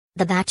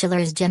The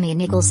Bachelor's Jimmy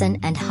Nicholson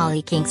and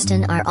Holly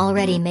Kingston are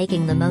already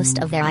making the most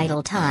of their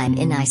idle time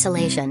in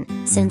isolation,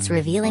 since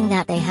revealing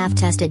that they have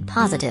tested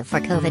positive for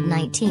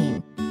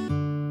COVID-19.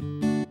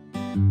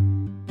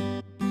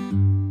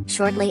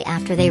 Shortly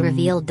after they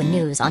revealed the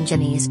news on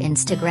Jimmy's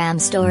Instagram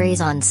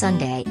stories on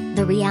Sunday,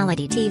 the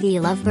reality TV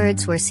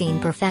lovebirds were seen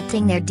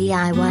perfecting their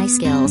DIY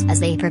skills as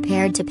they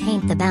prepared to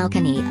paint the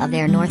balcony of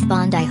their North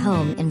Bondi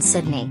home in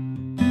Sydney.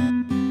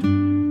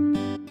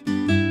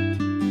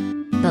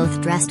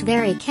 Both dressed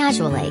very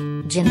casually,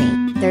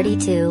 Jimmy,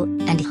 32,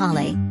 and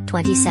Holly,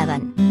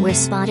 27, were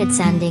spotted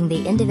sanding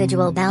the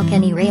individual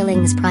balcony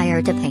railings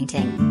prior to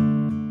painting.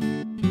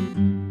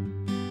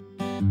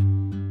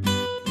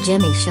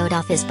 Jimmy showed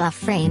off his buff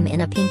frame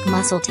in a pink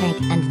muscle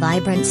tank and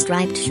vibrant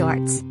striped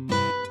shorts.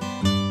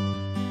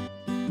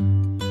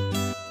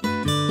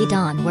 He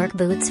donned work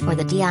boots for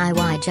the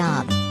DIY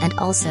job, and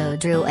also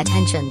drew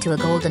attention to a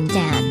golden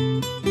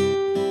tan.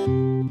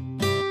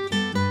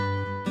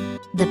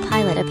 The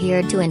pilot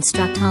appeared to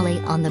instruct Holly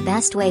on the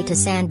best way to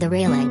sand the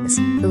railings,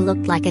 who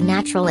looked like a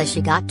natural as she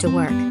got to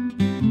work.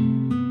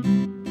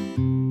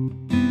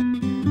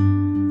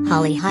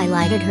 Holly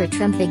highlighted her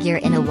trim figure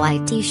in a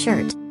white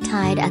t-shirt,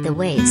 tied at the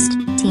waist,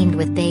 teamed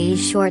with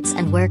beige shorts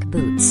and work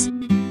boots.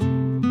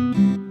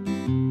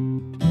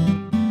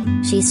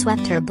 She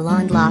swept her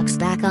blonde locks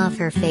back off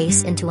her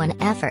face into an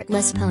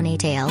effortless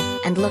ponytail,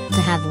 and looked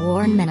to have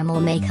worn minimal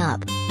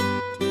makeup.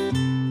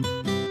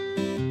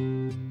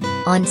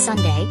 On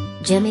Sunday,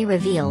 Jimmy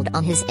revealed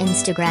on his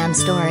Instagram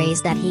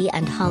stories that he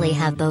and Holly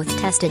have both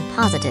tested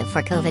positive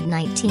for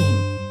COVID-19.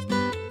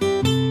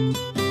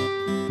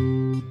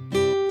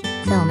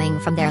 Filming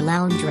from their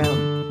lounge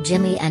room,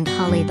 Jimmy and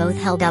Holly both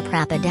held up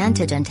rapid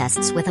antigen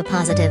tests with a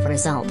positive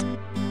result.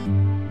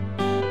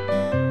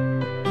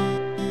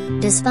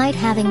 Despite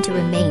having to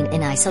remain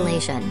in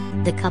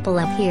isolation, the couple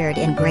appeared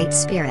in great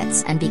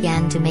spirits and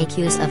began to make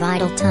use of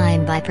idle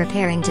time by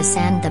preparing to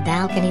sand the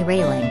balcony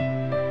railing.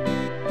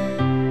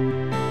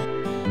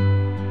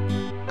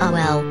 "Oh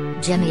well,"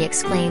 Jimmy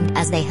exclaimed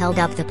as they held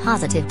up the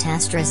positive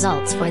test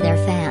results for their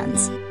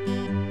fans.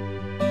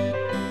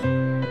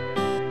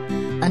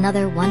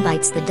 "Another one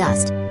bites the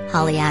dust,"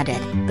 Holly added,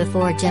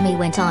 before Jimmy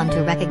went on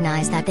to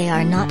recognize that they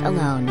are not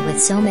alone with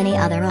so many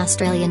other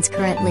Australians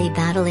currently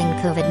battling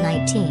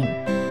COVID-19.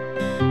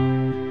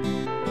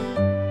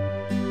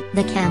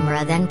 The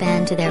camera then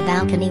panned to their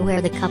balcony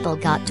where the couple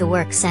got to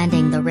work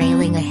sanding the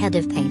railing ahead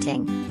of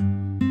painting.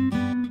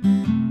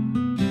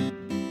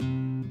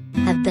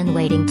 "Have been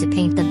waiting to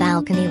paint the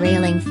balcony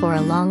railing for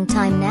a long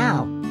time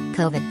now.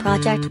 COVID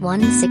Project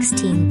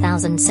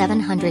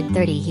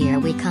 116,730 here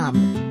we come,"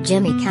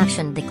 Jimmy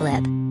captioned the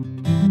clip.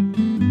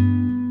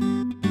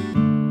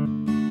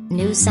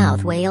 New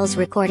South Wales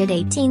recorded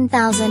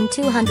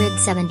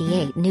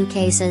 18,278 new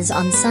cases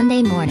on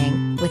Sunday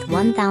morning, with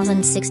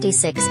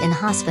 1,066 in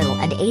hospital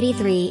and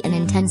 83 in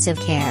intensive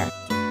care.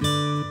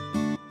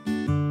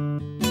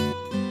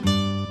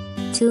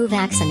 2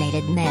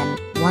 vaccinated men,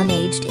 one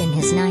aged in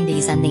his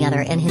 90s and the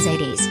other in his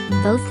 80s,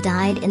 both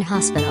died in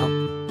hospital.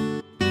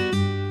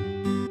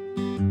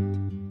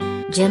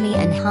 Jimmy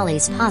and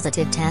Holly's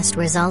positive test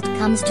result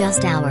comes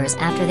just hours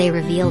after they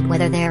revealed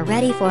whether they're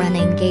ready for an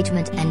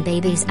engagement and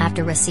babies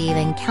after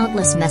receiving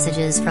countless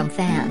messages from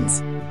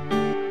fans.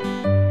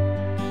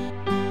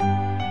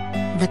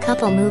 The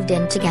couple moved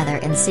in together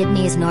in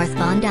Sydney's North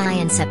Bondi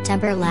in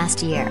September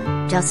last year,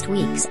 just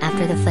weeks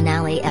after the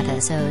finale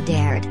episode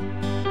aired.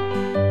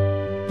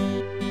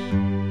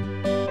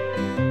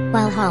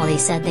 While Holly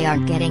said they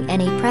aren't getting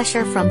any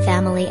pressure from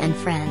family and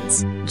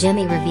friends,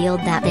 Jimmy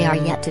revealed that they are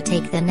yet to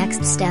take the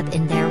next step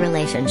in their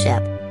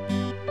relationship.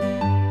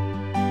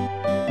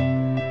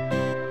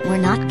 "We're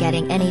not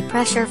getting any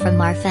pressure from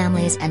our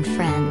families and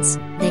friends,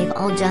 they've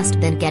all just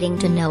been getting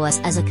to know us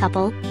as a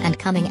couple, and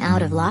coming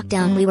out of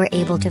lockdown we were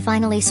able to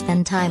finally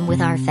spend time with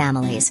our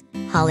families,"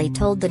 Holly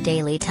told the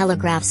Daily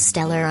Telegraph's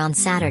Stellar on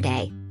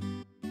Saturday.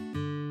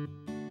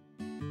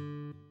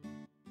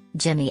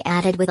 Jimmy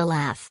added with a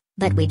laugh,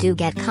 "But we do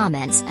get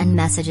comments and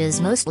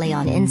messages mostly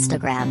on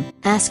Instagram,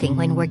 asking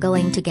when we're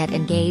going to get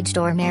engaged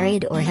or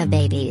married or have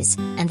babies,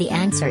 and the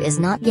answer is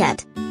not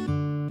yet."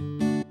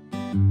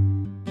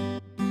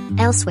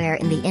 Elsewhere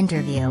in the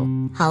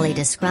interview, Holly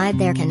described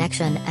their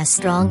connection as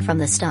strong from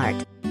the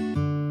start.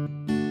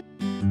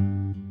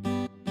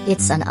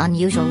 "It's an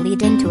unusual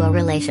lead into a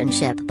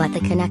relationship, but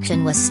the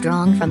connection was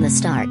strong from the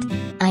start.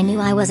 I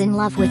knew I was in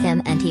love with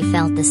him and he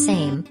felt the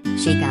same,"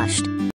 she gushed.